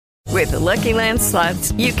With the Lucky Land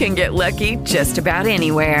Slots, you can get lucky just about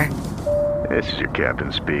anywhere. This is your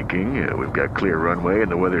captain speaking. We've got clear runway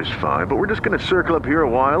and the weather's fine, but we're just going to circle up here a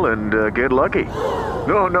while and get lucky.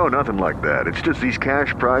 No, nothing like that. It's just these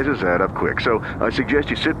cash prizes add up quick. So I suggest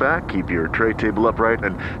you sit back, keep your tray table upright,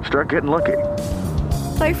 and start getting lucky.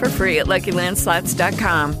 Play for free at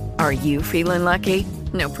LuckyLandSlots.com. Are you feeling lucky?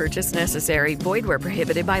 No purchase necessary. Void where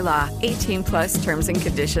prohibited by law. 18 plus terms and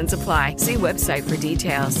conditions apply. See website for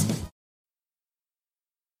details.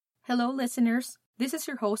 Hello, listeners. This is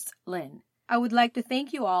your host, Lynn. I would like to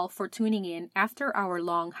thank you all for tuning in after our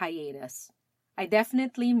long hiatus. I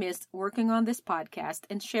definitely missed working on this podcast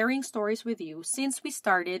and sharing stories with you since we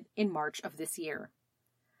started in March of this year.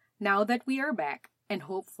 Now that we are back, and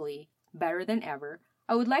hopefully better than ever,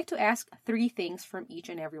 I would like to ask 3 things from each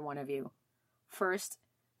and every one of you. First,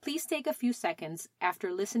 please take a few seconds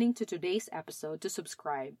after listening to today's episode to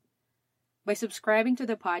subscribe. By subscribing to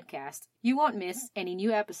the podcast, you won't miss any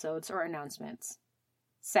new episodes or announcements.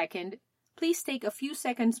 Second, please take a few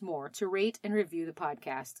seconds more to rate and review the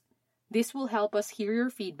podcast. This will help us hear your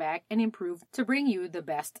feedback and improve to bring you the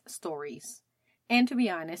best stories. And to be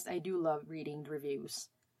honest, I do love reading the reviews.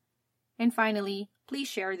 And finally, please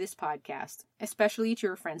share this podcast, especially to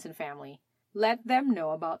your friends and family. Let them know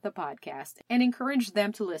about the podcast and encourage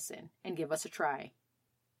them to listen and give us a try.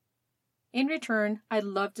 In return, I'd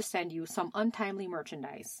love to send you some untimely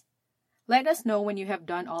merchandise. Let us know when you have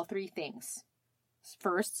done all 3 things.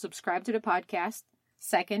 First, subscribe to the podcast.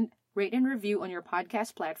 Second, rate and review on your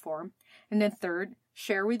podcast platform. And then third,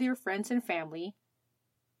 share with your friends and family.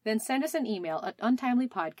 Then send us an email at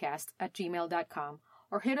untimelypodcast@gmail.com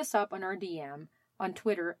or hit us up on our DM on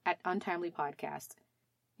Twitter at untimelypodcast.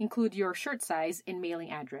 Include your shirt size and mailing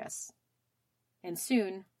address. And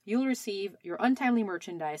soon, you'll receive your untimely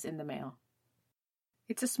merchandise in the mail.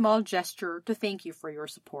 It's a small gesture to thank you for your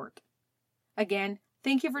support. Again,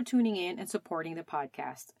 thank you for tuning in and supporting the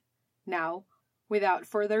podcast. Now, without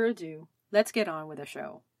further ado, let's get on with the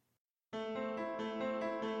show.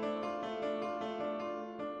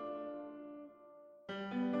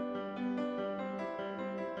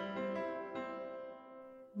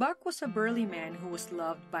 Buck was a burly man who was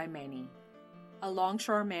loved by many. A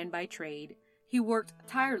longshoreman by trade, he worked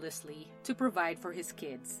tirelessly to provide for his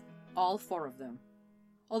kids, all 4 of them.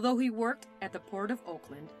 Although he worked at the Port of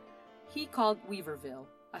Oakland, he called Weaverville,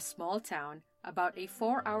 a small town about a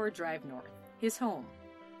 4-hour drive north, his home.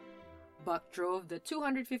 Buck drove the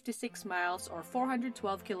 256 miles or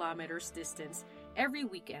 412 kilometers distance every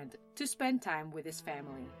weekend to spend time with his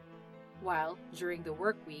family. While, during the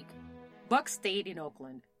work week, Buck stayed in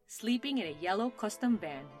Oakland, sleeping in a yellow custom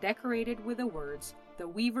van decorated with the words, "The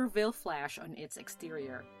Weaverville Flash" on its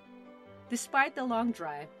exterior. Despite the long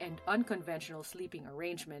drive and unconventional sleeping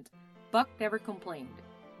arrangement, Buck never complained,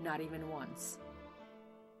 not even once.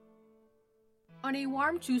 On a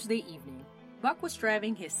warm Tuesday evening, Buck was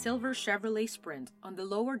driving his silver Chevrolet Sprint on the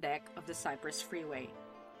lower deck of the Cypress Freeway.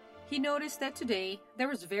 He noticed that today there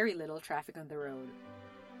was very little traffic on the road.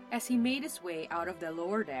 As he made his way out of the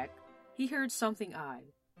lower deck, he heard something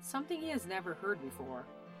odd, something he has never heard before.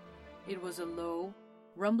 It was a low,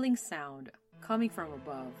 rumbling sound coming from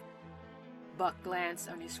above. Buck glanced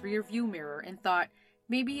on his rearview mirror and thought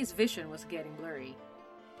maybe his vision was getting blurry.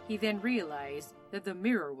 He then realized that the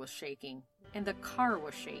mirror was shaking, and the car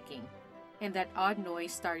was shaking, and that odd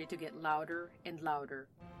noise started to get louder and louder.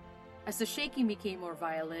 As the shaking became more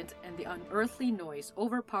violent and the unearthly noise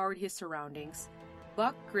overpowered his surroundings,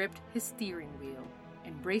 Buck gripped his steering wheel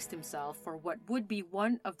and braced himself for what would be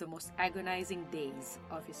one of the most agonizing days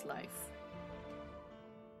of his life.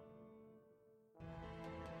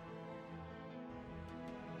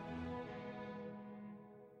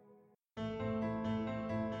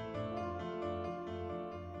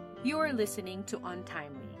 You are listening to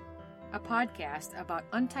Untimely, a podcast about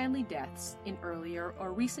untimely deaths in earlier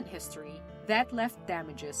or recent history that left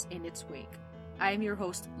damages in its wake. I am your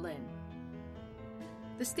host, Lynn.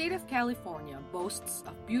 The state of California boasts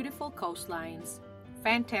of beautiful coastlines,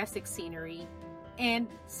 fantastic scenery, and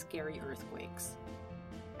scary earthquakes.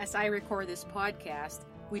 As I record this podcast,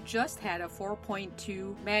 we just had a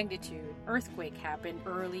 4.2 magnitude earthquake happen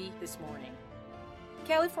early this morning.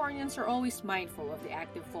 Californians are always mindful of the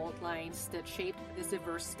active fault lines that shaped this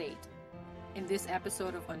diverse state. In this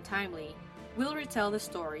episode of Untimely, we'll retell the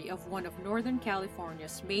story of one of Northern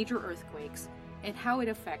California's major earthquakes and how it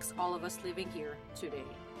affects all of us living here today.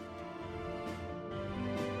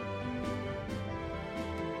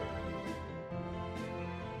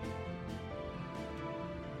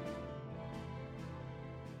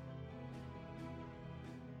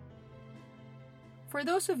 For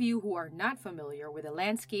those of you who are not familiar with the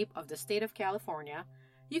landscape of the state of California,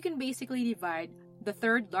 you can basically divide the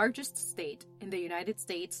third largest state in the United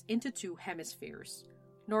States into two hemispheres,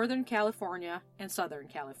 Northern California and Southern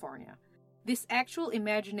California. This actual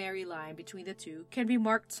imaginary line between the two can be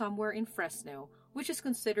marked somewhere in Fresno, which is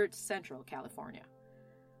considered Central California.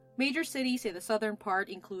 Major cities in the southern part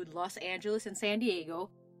include Los Angeles and San Diego,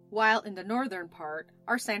 while in the northern part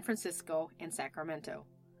are San Francisco and Sacramento.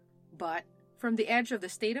 But from the edge of the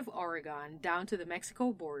state of Oregon down to the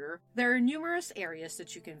Mexico border, there are numerous areas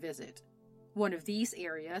that you can visit. One of these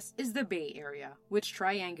areas is the Bay Area, which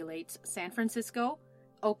triangulates San Francisco,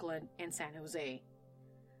 Oakland, and San Jose.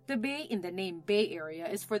 The bay in the name Bay Area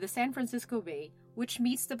is for the San Francisco Bay, which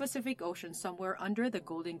meets the Pacific Ocean somewhere under the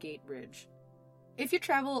Golden Gate Bridge. If you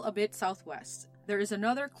travel a bit southwest, there is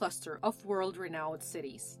another cluster of world-renowned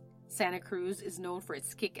cities. Santa Cruz is known for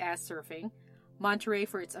its kick-ass surfing, Monterey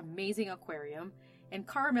for its amazing aquarium, and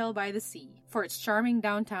Carmel by the Sea for its charming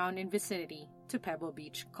downtown and vicinity to Pebble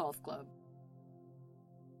Beach Golf Club.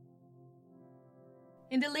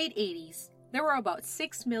 In the late 80s, there were about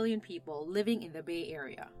 6 million people living in the Bay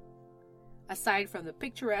Area. Aside from the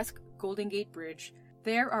picturesque Golden Gate Bridge,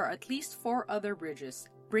 there are at least 4 other bridges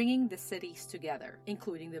bringing the cities together,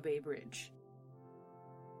 including the Bay Bridge.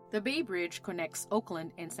 The Bay Bridge connects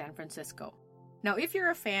Oakland and San Francisco. Now, if you're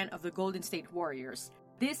a fan of the Golden State Warriors,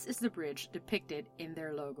 this is the bridge depicted in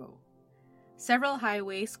their logo. Several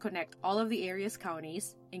highways connect all of the area's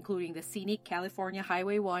counties, including the scenic California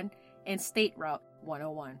Highway 1 and State Route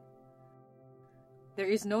 101. There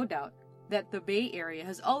is no doubt that the Bay Area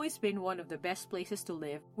has always been one of the best places to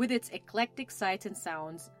live, with its eclectic sights and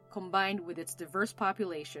sounds combined with its diverse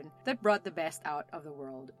population that brought the best out of the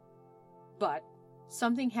world. But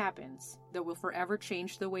something happens that will forever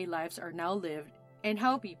change the way lives are now lived and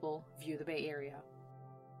how people view the Bay Area.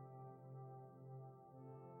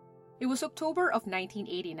 It was October of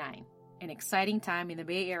 1989, an exciting time in the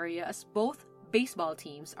Bay Area as both baseball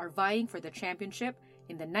teams are vying for the championship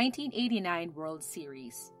in the 1989 World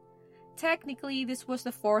Series. Technically, this was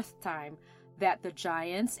the 4th time that the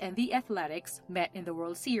Giants and the Athletics met in the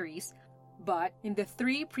World Series, but in the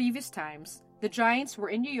 3 previous times, the Giants were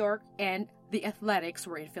in New York and the Athletics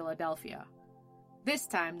were in Philadelphia. This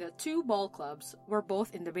time, the 2 ball clubs were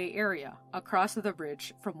both in the Bay Area, across the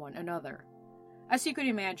bridge from one another. As you could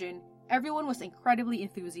imagine, everyone was incredibly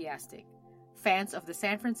enthusiastic. Fans of the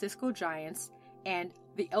San Francisco Giants and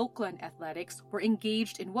the Oakland Athletics were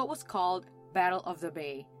engaged in what was called Battle of the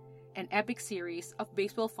Bay, an epic series of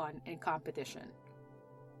baseball fun and competition.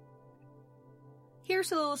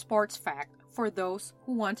 Here's a little sports fact for those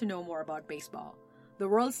who want to know more about baseball. The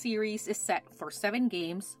World Series is set for 7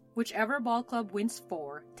 games. Whichever ball club wins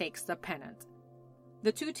 4 takes the pennant.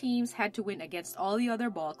 The 2 teams had to win against all the other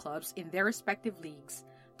ball clubs in their respective leagues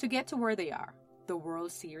to get to where they are, the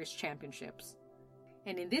World Series championships.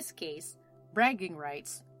 And in this case, bragging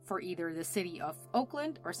rights for either the city of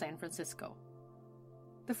Oakland or San Francisco.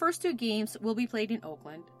 The first 2 games will be played in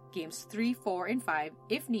Oakland. Games 3, 4, and 5,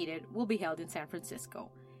 if needed, will be held in San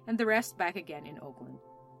Francisco, and the rest back again in Oakland.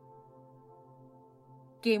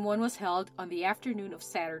 Game 1 was held on the afternoon of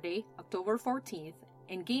Saturday, October 14th,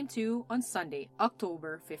 and Game 2 on Sunday,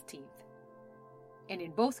 October 15th. And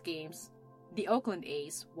in both games, the Oakland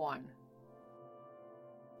A's won.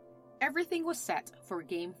 Everything was set for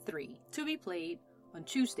Game 3 to be played on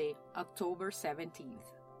Tuesday, October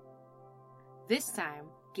 17th. This time,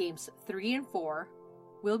 Games 3 and 4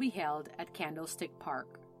 will be held at Candlestick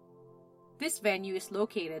Park. This venue is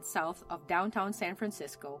located south of downtown San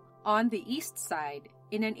Francisco on the east side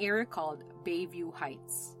in an area called Bayview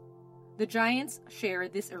Heights. The Giants share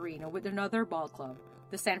this arena with another ball club,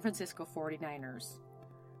 the San Francisco 49ers.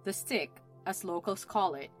 The Stick, as locals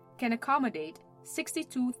call it, can accommodate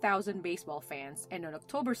 62,000 baseball fans, and on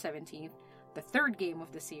October 17th, the 3rd game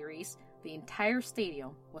of the series, the entire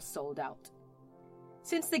stadium was sold out.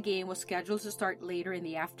 Since the game was scheduled to start later in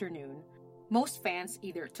the afternoon, most fans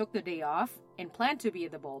either took the day off and planned to be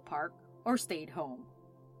at the ballpark or stayed home,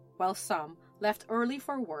 while some left early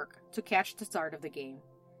for work to catch the start of the game.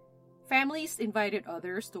 Families invited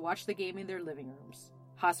others to watch the game in their living rooms.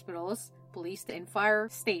 Hospitals, police, and fire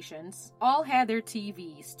stations all had their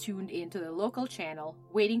TVs tuned into the local channel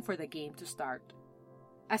waiting for the game to start.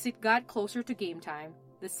 As it got closer to game time,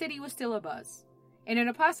 the city was still abuzz. And on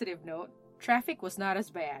a positive note, traffic was not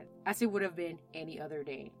as bad as it would have been any other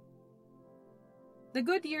day. The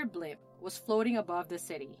Goodyear blimp was floating above the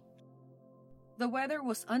city. The weather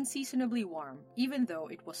was unseasonably warm, even though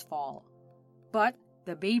it was fall. But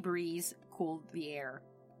the bay breeze cooled the air.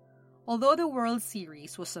 Although the World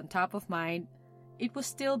Series was on top of mind, it was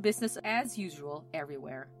still business as usual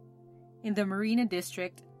everywhere. In the Marina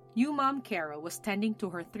District, new mom Carol was tending to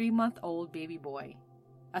her 3-month-old baby boy.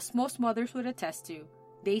 As most mothers would attest to,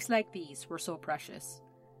 days like these were so precious.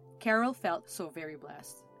 Carol felt so very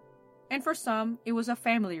blessed. And for some, it was a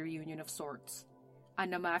family reunion of sorts.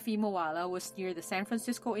 Anna Mafi Moala was near the San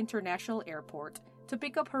Francisco International Airport to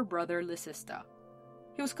pick up her brother Licista.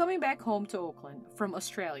 He was coming back home to Oakland from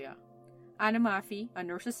Australia. Anna Mafi, a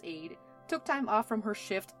nurse's aide, took time off from her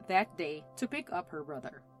shift that day to pick up her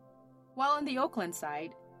brother. While on the Oakland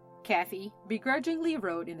side, Kathy begrudgingly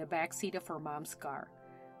rode in the back seat of her mom's car.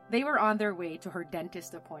 They were on their way to her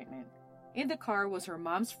dentist appointment. In the car was her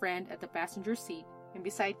mom's friend at the passenger seat, and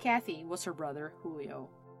beside Kathy was her brother, Julio.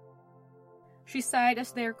 She sighed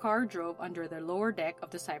as their car drove under the lower deck of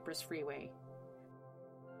the Cypress Freeway.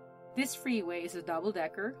 This freeway is a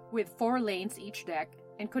double-decker with 4 lanes each deck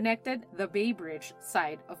and connected the Bay Bridge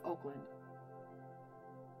side of Oakland.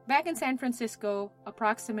 Back in San Francisco,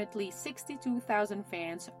 approximately 62,000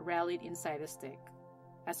 fans rallied inside the stick.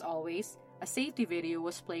 As always, a safety video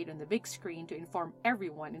was played on the big screen to inform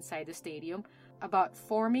everyone inside the stadium about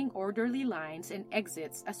forming orderly lines and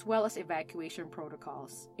exits as well as evacuation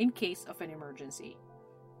protocols in case of an emergency.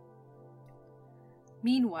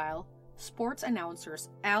 Meanwhile, sports announcers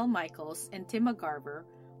Al Michaels and Tim McGarver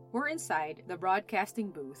were inside the broadcasting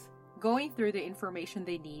booth, going through the information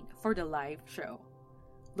they need for the live show,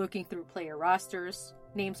 looking through player rosters,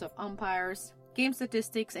 names of umpires, game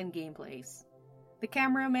statistics, and gameplays. The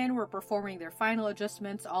cameramen were performing their final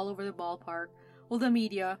adjustments all over the ballpark, while the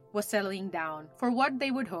media was settling down for what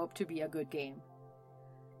they would hope to be a good game.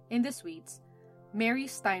 In the suites, Mary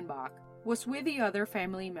Steinbach was with the other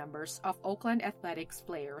family members of Oakland Athletics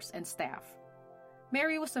players and staff.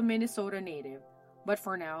 Mary was a Minnesota native, but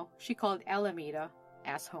for now, she called Alameda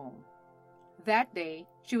as home. That day,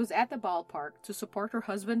 she was at the ballpark to support her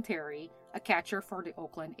husband Terry, a catcher for the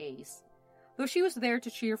Oakland A's. Though she was there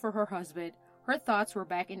to cheer for her husband, her thoughts were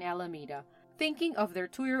back in Alameda, thinking of their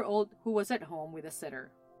 2-year-old who was at home with a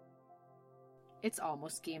sitter. It's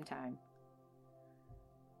almost game time.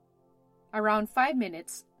 Around 5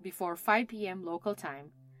 minutes before 5 p.m. local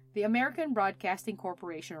time, the American Broadcasting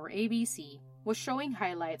Corporation, or ABC, was showing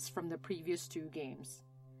highlights from the previous 2 games.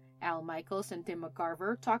 Al Michaels and Tim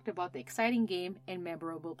McGarver talked about the exciting game and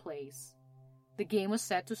memorable plays. The game was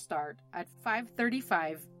set to start at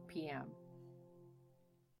 5:35 p.m.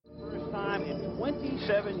 First time in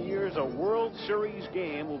 27 years a World Series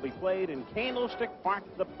game will be played in Candlestick Park.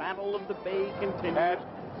 The Battle of the Bay continues.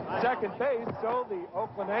 At second base, so the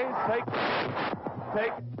Oakland A's take.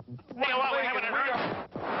 Neil, we're having an earth.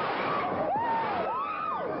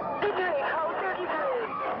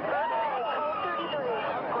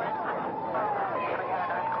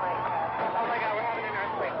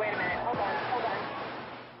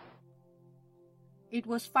 It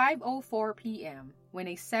was 5:04 p.m. when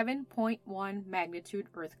a 7.1 magnitude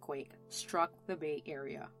earthquake struck the Bay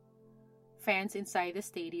Area. Fans inside the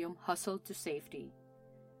stadium hustled to safety.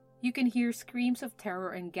 You can hear screams of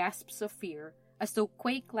terror and gasps of fear as the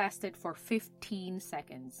quake lasted for 15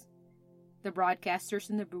 seconds. The broadcasters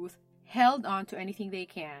in the booth held on to anything they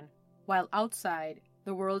can, while outside,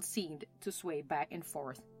 the world seemed to sway back and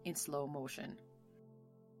forth in slow motion.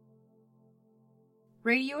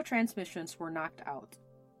 Radio transmissions were knocked out.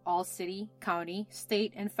 All city, county,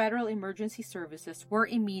 state, and federal emergency services were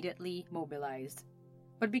immediately mobilized.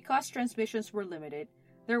 But because transmissions were limited,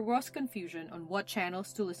 there was confusion on what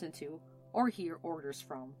channels to listen to or hear orders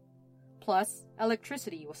from. Plus,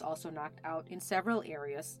 electricity was also knocked out in several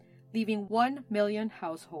areas, leaving 1 million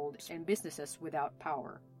households and businesses without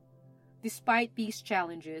power. Despite these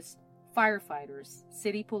challenges, firefighters,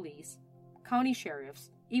 city police, county sheriffs,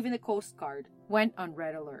 even the Coast Guard went on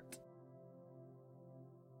red alert.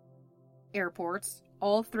 Airports,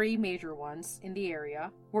 all 3 major ones in the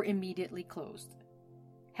area, were immediately closed.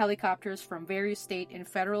 Helicopters from various state and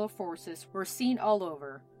federal forces were seen all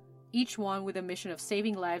over, each one with a mission of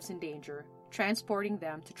saving lives in danger, transporting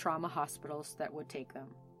them to trauma hospitals that would take them.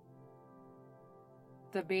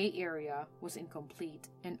 The Bay Area was in complete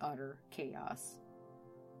and utter chaos.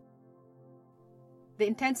 The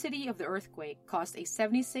intensity of the earthquake caused a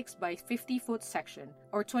 76 by 50 foot section,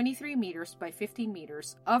 or 23 meters by 15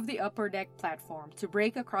 meters, of the upper deck platform to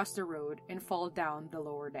break across the road and fall down the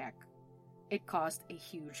lower deck. It caused a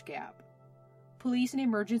huge gap. Police and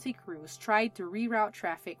emergency crews tried to reroute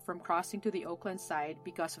traffic from crossing to the Oakland side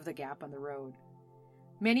because of the gap on the road.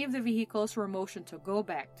 Many of the vehicles were motioned to go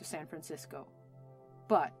back to San Francisco.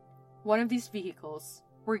 But one of these vehicles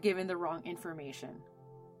were given the wrong information.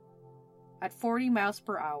 At 40 miles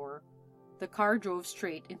per hour, the car drove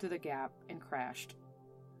straight into the gap and crashed.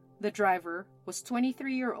 The driver was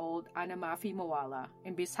 23-year-old Anamafi Moala,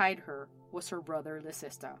 and beside her was her brother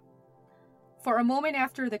Lecista. For a moment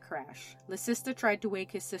after the crash, Lecista tried to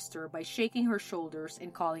wake his sister by shaking her shoulders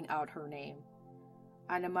and calling out her name.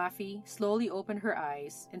 Anamafi slowly opened her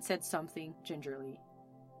eyes and said something gingerly.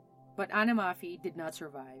 But Anamafi did not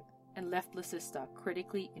survive and left Lecista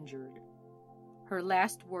critically injured. Her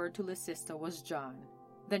last word to Lecista was John,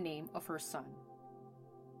 the name of her son.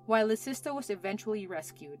 While Lecista was eventually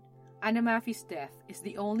rescued, Anamafi's death is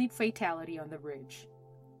the only fatality on the bridge.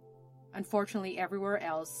 Unfortunately, everywhere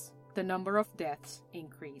else, the number of deaths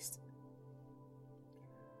increased.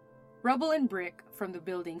 Rubble and brick from the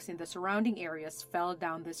buildings in the surrounding areas fell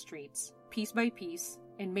down the streets, piece by piece,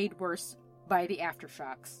 and made worse by the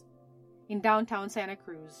aftershocks. In downtown Santa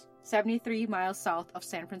Cruz, 73 miles south of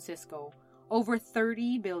San Francisco, over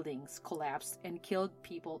 30 buildings collapsed and killed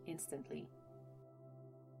people instantly.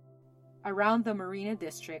 Around the Marina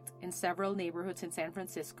District and several neighborhoods in San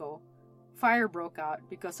Francisco, fire broke out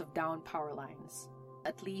because of downed power lines.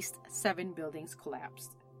 At least 7 buildings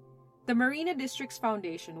collapsed. The Marina District's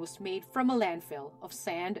foundation was made from a landfill of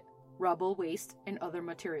sand, rubble waste, and other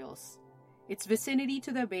materials. Its vicinity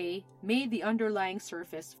to the bay made the underlying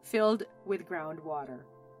surface filled with groundwater.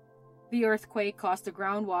 The earthquake caused the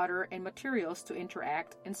groundwater and materials to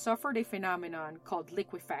interact and suffered a phenomenon called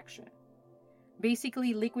liquefaction.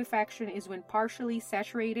 Basically, liquefaction is when partially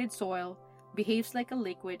saturated soil behaves like a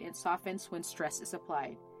liquid and softens when stress is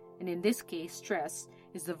applied. And in this case, stress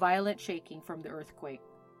is the violent shaking from the earthquake.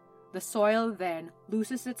 The soil then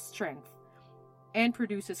loses its strength and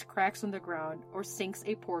produces cracks on the ground or sinks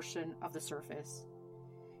a portion of the surface.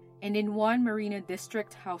 And in one Marina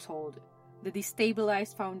District household, the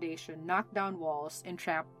destabilized foundation knocked down walls and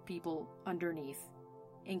trapped people underneath,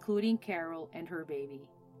 including Carol and her baby.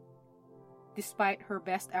 Despite her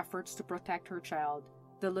best efforts to protect her child,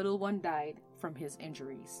 the little one died from his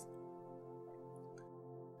injuries.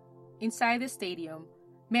 Inside the stadium,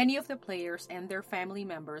 many of the players and their family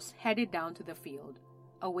members headed down to the field,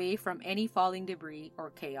 away from any falling debris or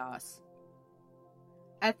chaos.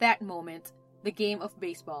 At that moment, the game of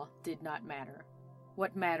baseball did not matter.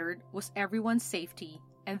 What mattered was everyone's safety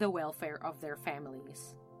and the welfare of their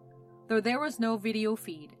families. Though there was no video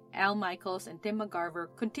feed, Al Michaels and Tim McGarver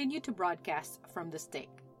continued to broadcast from the stick.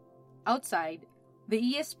 Outside, the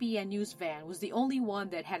ESPN news van was the only one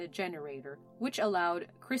that had a generator, which allowed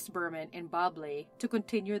Chris Berman and Bob Ley to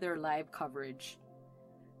continue their live coverage.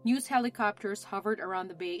 News helicopters hovered around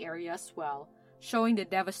the Bay Area as well, showing the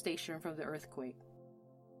devastation from the earthquake.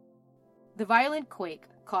 The violent quake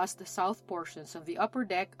caused the south portions of the upper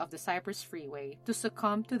deck of the Cypress Freeway to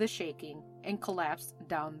succumb to the shaking and collapse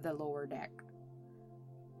down the lower deck.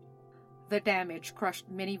 The damage crushed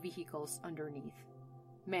many vehicles underneath.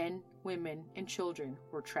 Men, women, and children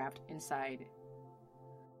were trapped inside.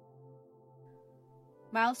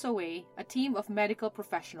 Miles away, a team of medical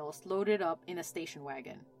professionals loaded up in a station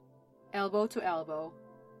wagon. Elbow to elbow,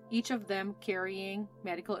 each of them carrying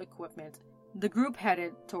medical equipment, the group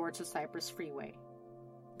headed towards the Cypress Freeway.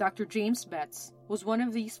 Dr. James Betts was one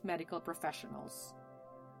of these medical professionals.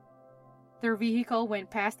 Their vehicle went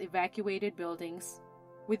past evacuated buildings,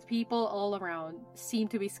 with people all around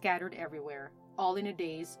seemed to be scattered everywhere, all in a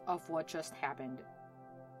daze of what just happened.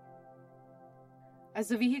 As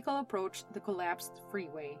the vehicle approached the collapsed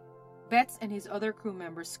freeway, Betts and his other crew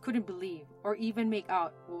members couldn't believe or even make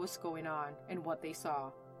out what was going on and what they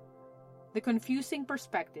saw. The confusing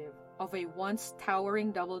perspective of a once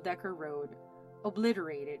towering double-decker road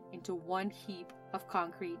obliterated into one heap of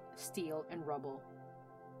concrete, steel, and rubble.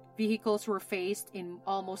 Vehicles were phased in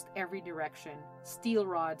almost every direction, steel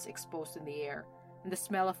rods exposed in the air, and the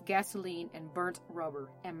smell of gasoline and burnt rubber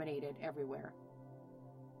emanated everywhere.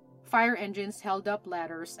 Fire engines held up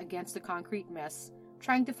ladders against the concrete mess,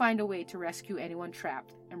 trying to find a way to rescue anyone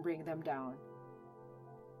trapped and bring them down.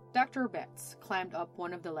 Dr. Betts climbed up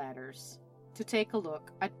one of the ladders to take a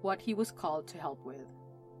look at what he was called to help with.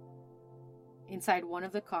 Inside one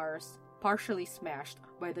of the cars, partially smashed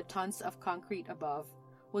by the tons of concrete above,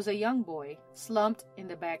 was a young boy slumped in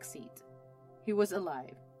the back seat. He was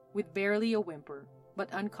alive, with barely a whimper,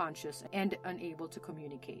 but unconscious and unable to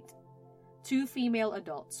communicate. 2 female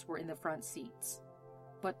adults were in the front seats,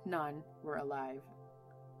 but none were alive.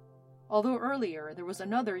 Although earlier there was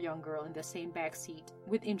another young girl in the same back seat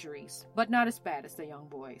with injuries, but not as bad as the young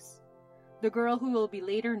boys. The girl, who will be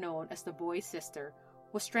later known as the boy's sister,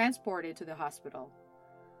 was transported to the hospital.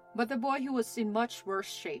 But the boy, who was in much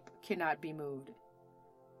worse shape, cannot be moved.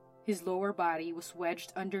 His lower body was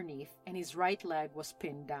wedged underneath and his right leg was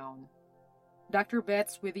pinned down. Dr.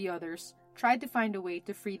 Betts, with the others, tried to find a way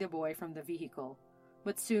to free the boy from the vehicle,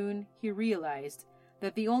 but soon he realized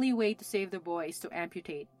that the only way to save the boy is to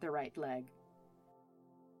amputate the right leg.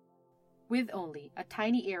 With only a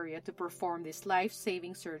tiny area to perform this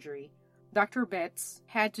life-saving surgery, Dr. Betts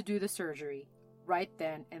had to do the surgery right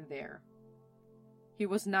then and there. He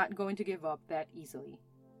was not going to give up that easily.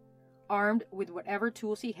 Armed with whatever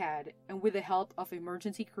tools he had, and with the help of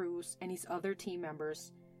emergency crews and his other team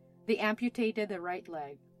members, they amputated the right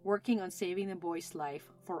leg, working on saving the boy's life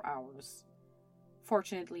for hours.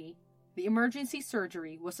 Fortunately, the emergency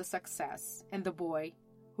surgery was a success, and the boy,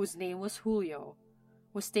 whose name was Julio,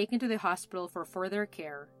 was taken to the hospital for further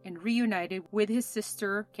care and reunited with his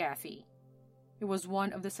sister, Kathy. It was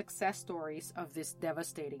one of the success stories of this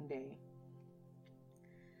devastating day.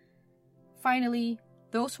 Finally,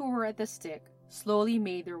 those who were at the stick slowly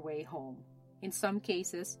made their way home. In some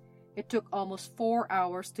cases, it took almost 4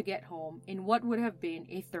 hours to get home in what would have been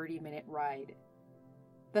a 30-minute ride.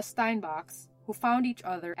 The Steinbachs, who found each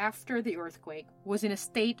other after the earthquake, was in a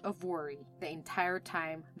state of worry the entire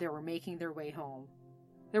time they were making their way home.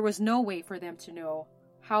 There was no way for them to know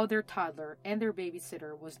how their toddler and their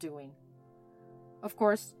babysitter was doing. Of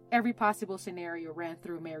course, every possible scenario ran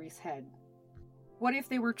through Mary's head. What if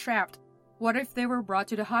they were trapped? What if they were brought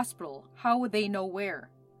to the hospital? How would they know where?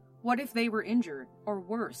 What if they were injured, or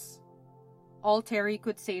worse? All Terry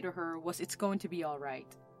could say to her was, "It's going to be all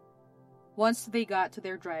right." Once they got to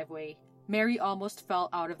their driveway, Mary almost fell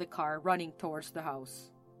out of the car running towards the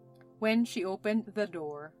house. When she opened the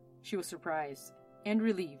door, she was surprised and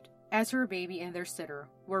relieved, as her baby and their sitter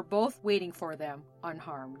were both waiting for them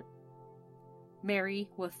unharmed. Mary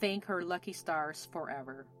will thank her lucky stars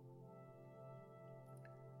forever.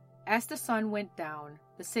 As the sun went down,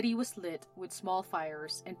 the city was lit with small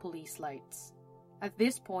fires and police lights. At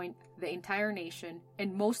this point, the entire nation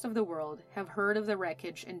and most of the world have heard of the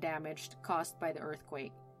wreckage and damage caused by the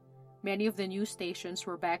earthquake. Many of the news stations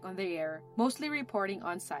were back on the air, mostly reporting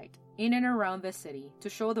on site, in and around the city, to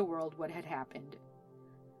show the world what had happened.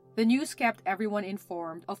 The news kept everyone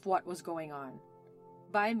informed of what was going on.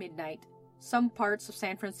 By midnight, some parts of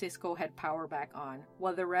San Francisco had power back on,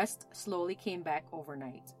 while the rest slowly came back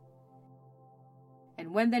overnight.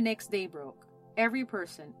 And when the next day broke, every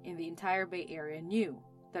person in the entire Bay Area knew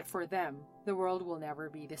that for them, the world will never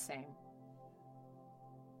be the same.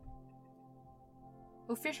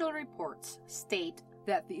 Official reports state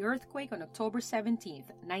that the earthquake on October 17,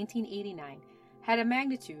 1989, had a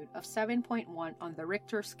magnitude of 7.1 on the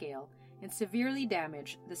Richter scale and severely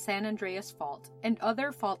damaged the San Andreas Fault and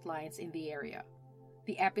other fault lines in the area.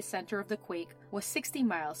 The epicenter of the quake was 60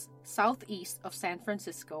 miles southeast of San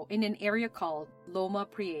Francisco in an area called Loma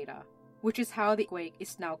Prieta, which is how the quake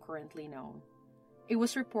is now currently known. It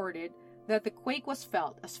was reported that the quake was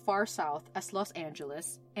felt as far south as Los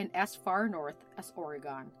Angeles and as far north as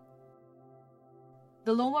Oregon.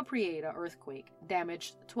 The Loma Prieta earthquake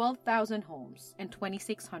damaged 12,000 homes and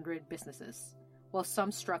 2,600 businesses, while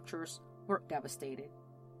some structures were devastated.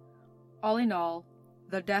 All in all,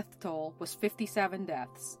 the death toll was 57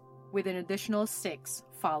 deaths, with an additional 6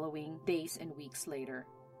 following days and weeks later,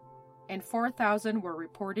 and 4,000 were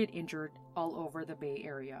reported injured all over the Bay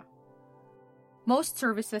Area. Most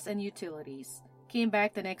services and utilities came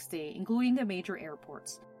back the next day, including the major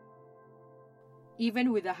airports.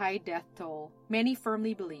 Even with the high death toll, many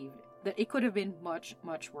firmly believed that it could have been much,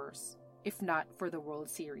 much worse, if not for the World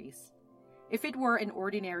Series. If it were an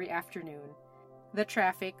ordinary afternoon, the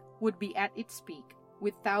traffic would be at its peak,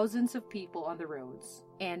 with thousands of people on the roads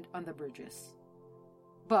and on the bridges.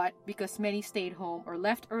 But because many stayed home or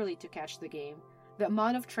left early to catch the game, the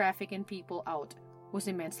amount of traffic and people out was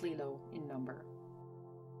immensely low in number.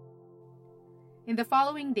 In the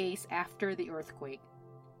following days after the earthquake,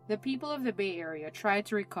 the people of the Bay Area tried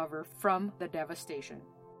to recover from the devastation.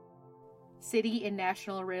 City and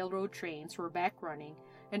national railroad trains were back running,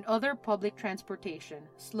 and other public transportation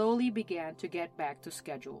slowly began to get back to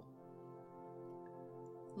schedule.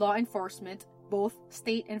 Law enforcement, both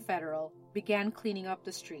state and federal, began cleaning up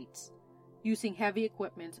the streets, using heavy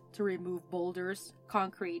equipment to remove boulders,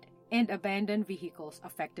 concrete, and abandoned vehicles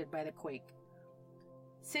affected by the quake.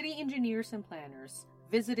 City engineers and planners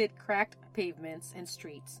visited cracked pavements and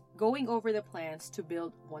streets, going over the plans to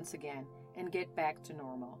build once again and get back to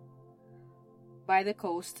normal. By the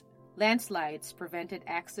coast, landslides prevented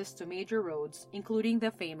access to major roads, including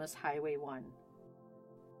the famous Highway 1.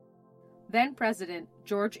 Then President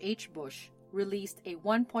George H. Bush released a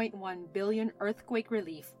 $1.1 billion earthquake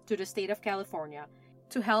relief to the state of California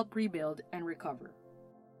to help rebuild and recover.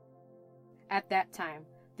 At that time,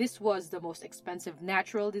 this was the most expensive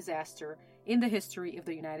natural disaster in the history of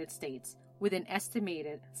the United States, with an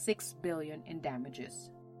estimated $6 billion in damages.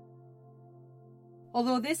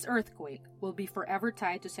 Although this earthquake will be forever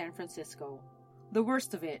tied to San Francisco, the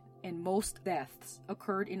worst of it and most deaths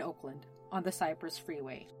occurred in Oakland on the Cypress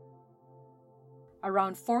Freeway.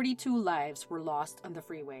 Around 42 lives were lost on the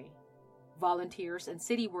freeway. Volunteers and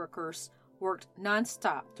city workers worked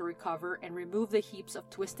non-stop to recover and remove the heaps of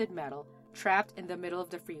twisted metal trapped in the middle of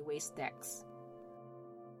the freeway's decks.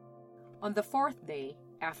 On the fourth day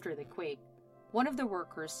after the quake, one of the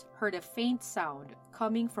workers heard a faint sound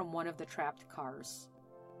coming from one of the trapped cars.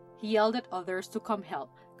 He yelled at others to come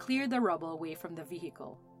help clear the rubble away from the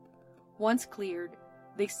vehicle. Once cleared,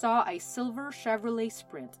 they saw a silver Chevrolet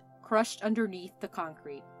Sprint crushed underneath the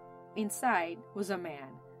concrete. Inside was a man,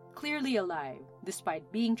 clearly alive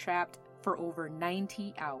despite being trapped for over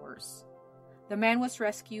 90 hours. The man was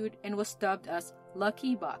rescued and was dubbed as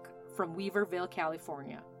Lucky Buck from Weaverville,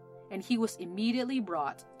 California, and he was immediately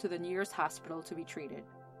brought to the nearest hospital to be treated.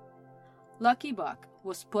 Lucky Buck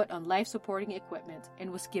was put on life-supporting equipment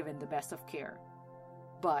and was given the best of care.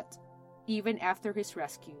 But, even after his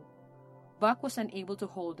rescue, Buck was unable to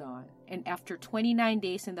hold on, and after 29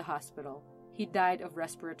 days in the hospital, he died of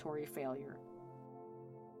respiratory failure.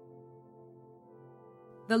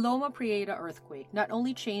 The Loma Prieta earthquake not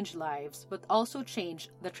only changed lives, but also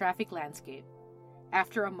changed the traffic landscape.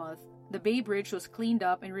 After a month, the Bay Bridge was cleaned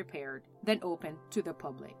up and repaired, then opened to the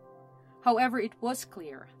public. However, it was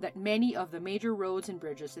clear that many of the major roads and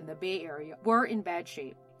bridges in the Bay Area were in bad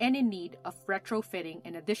shape and in need of retrofitting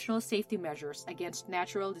and additional safety measures against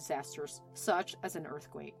natural disasters such as an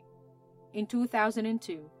earthquake. In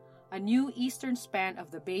 2002, a new eastern span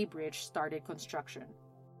of the Bay Bridge started construction.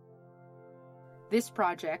 This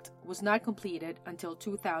project was not completed until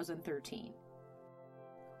 2013.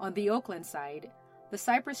 On the Oakland side, the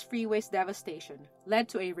Cypress Freeway's devastation led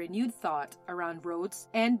to a renewed thought around roads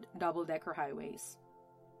and double-decker highways.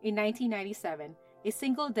 In 1997, a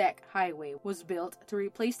single-deck highway was built to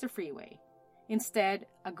replace the freeway. Instead,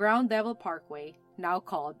 a ground-level parkway, now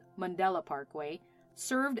called Mandela Parkway,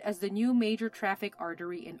 served as the new major traffic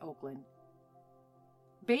artery in Oakland.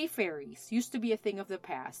 Bay ferries used to be a thing of the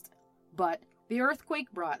past, but the earthquake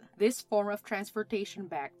brought this form of transportation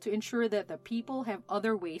back to ensure that the people have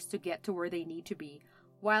other ways to get to where they need to be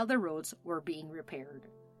while the roads were being repaired.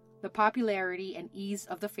 The popularity and ease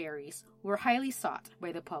of the ferries were highly sought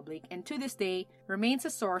by the public and to this day remains a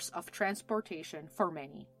source of transportation for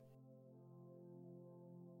many.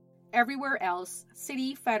 Everywhere else,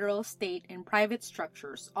 city, federal, state, and private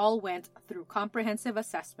structures all went through comprehensive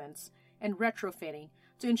assessments and retrofitting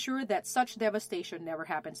to ensure that such devastation never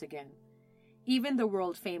happens again. Even the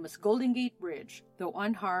world-famous Golden Gate Bridge, though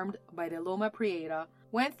unharmed by the Loma Prieta,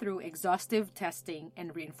 went through exhaustive testing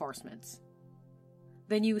and reinforcements.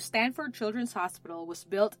 The new Stanford Children's Hospital was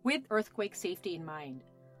built with earthquake safety in mind.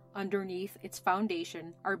 Underneath its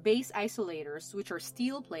foundation are base isolators, which are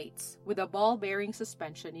steel plates with a ball-bearing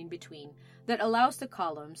suspension in between that allows the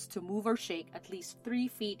columns to move or shake at least 3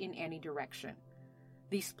 feet in any direction.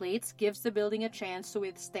 These plates gives the building a chance to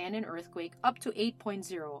withstand an earthquake up to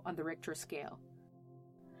 8.0 on the Richter scale.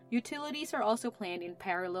 Utilities are also planned in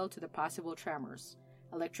parallel to the possible tremors.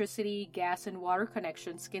 Electricity, gas, and water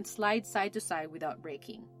connections can slide side to side without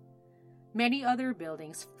breaking. Many other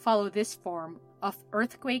buildings follow this form of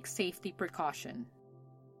earthquake safety precaution.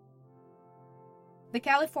 The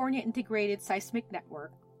California Integrated Seismic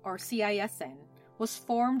Network, or CISN, was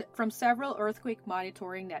formed from several earthquake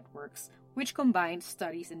monitoring networks which combined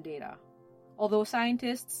studies and data. Although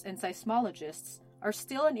scientists and seismologists are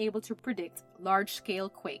still unable to predict large-scale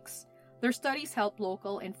quakes, their studies help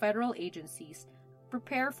local and federal agencies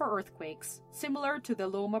prepare for earthquakes similar to the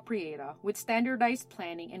Loma Prieta with standardized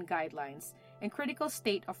planning and guidelines and critical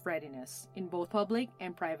state of readiness in both public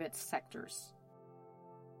and private sectors.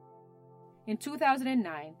 In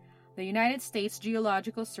 2009, the United States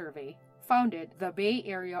Geological Survey founded the Bay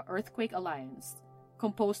Area Earthquake Alliance,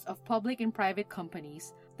 composed of public and private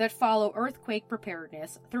companies that follow earthquake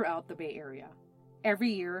preparedness throughout the Bay Area. Every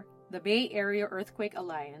year, the Bay Area Earthquake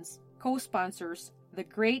Alliance co-sponsors the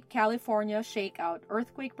Great California Shakeout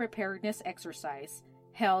Earthquake Preparedness Exercise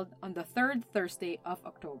held on the third Thursday of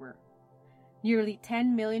October. Nearly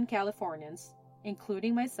 10 million Californians,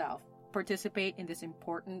 including myself, participate in this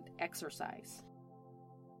important exercise.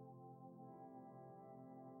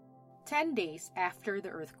 10 days after the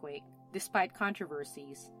earthquake, despite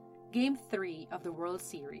controversies, Game 3 of the World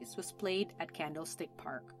Series was played at Candlestick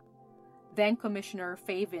Park. Then Commissioner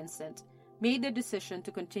Fay Vincent made the decision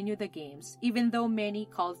to continue the games, even though many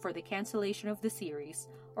called for the cancellation of the series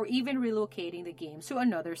or even relocating the games to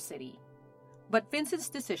another city. But Vincent's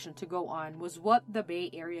decision to go on was what the Bay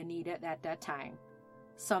Area needed at that time.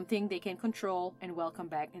 Something they can control and welcome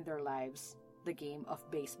back in their lives, the game of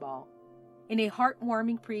baseball. In a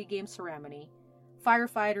heartwarming pre-game ceremony,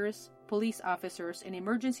 firefighters, police officers, and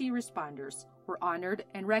emergency responders were honored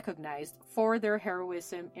and recognized for their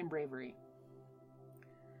heroism and bravery.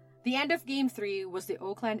 The end of Game 3 was the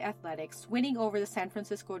Oakland Athletics winning over the San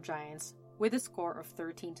Francisco Giants with a score of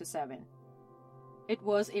 13-7. It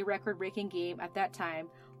was a record-breaking game at that time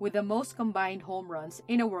with the most combined home runs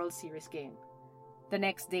in a World Series game. The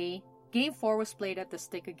next day, Game 4 was played at the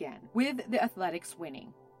Stick again, with the Athletics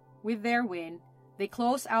winning. With their win, they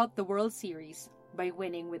closed out the World Series by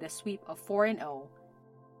winning with a sweep of 4-0.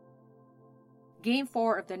 Game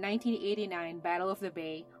 4 of the 1989 Battle of the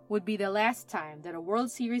Bay would be the last time that a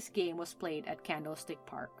World Series game was played at Candlestick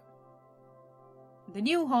Park. The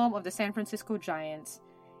new home of the San Francisco Giants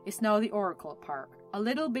is now the Oracle Park, a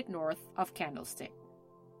little bit north of Candlestick.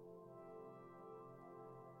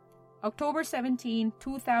 October 17,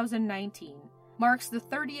 2019 marks the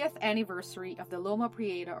 30th anniversary of the Loma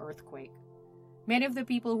Prieta earthquake. Many of the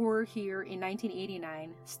people who were here in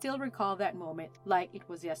 1989 still recall that moment like it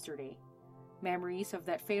was yesterday. Memories of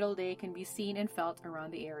that fatal day can be seen and felt around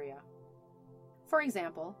the area. For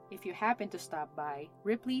example, if you happen to stop by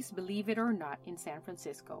Ripley's Believe It or Not in San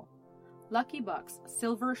Francisco, Lucky Buck's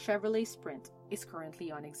silver Chevrolet Sprint is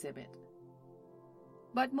currently on exhibit.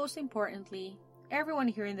 But most importantly, everyone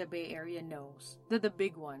here in the Bay Area knows that the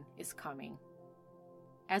big one is coming.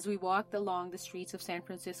 As we walk along the streets of San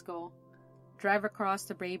Francisco, drive across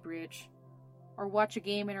the Bay Bridge, or watch a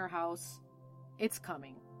game in our house, it's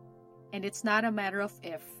coming. And it's not a matter of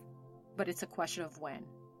if, but it's a question of when.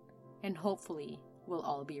 And hopefully, we'll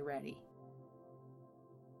all be ready.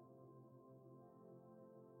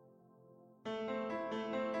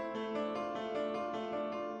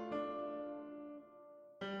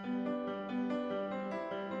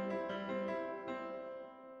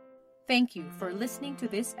 Thank you for listening to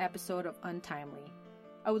this episode of Untimely.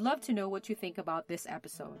 I would love to know what you think about this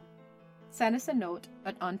episode. Send us a note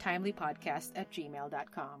at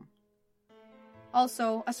untimelypodcast@gmail.com.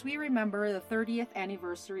 Also, as we remember the 30th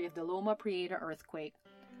anniversary of the Loma Prieta earthquake,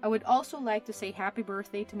 I would also like to say happy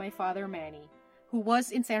birthday to my father Manny, who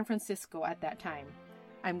was in San Francisco at that time.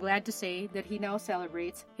 I'm glad to say that he now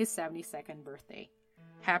celebrates his 72nd birthday.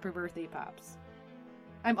 Happy birthday, Pops.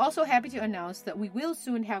 I'm also happy to announce that we will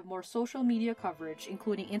soon have more social media coverage,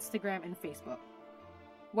 including Instagram and Facebook.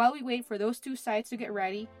 While we wait for those two sites to get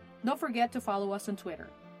ready, don't forget to follow us on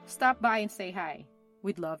Twitter. Stop by and say hi.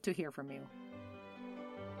 We'd love to hear from you.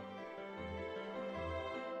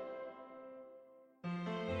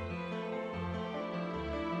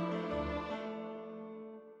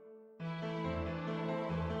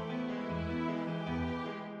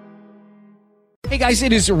 Hey guys,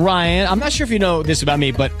 it is Ryan. I'm not sure if you know this about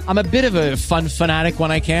me, but I'm a bit of a fun fanatic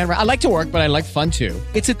when I can. I like to work, but I like fun too.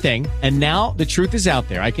 It's a thing. And now the truth is out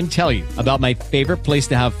there. I can tell you about my favorite place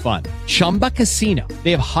to have fun. Chumba Casino.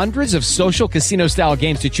 They have hundreds of social casino style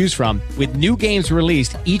games to choose from with new games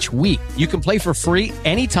released each week. You can play for free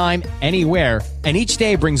anytime, anywhere. And each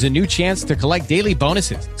day brings a new chance to collect daily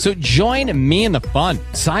bonuses. So join me in the fun.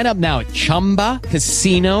 Sign up now at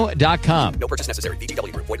ChumbaCasino.com. No purchase necessary.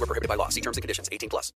 VGW Group. Void where prohibited by law. See terms and conditions. 18+.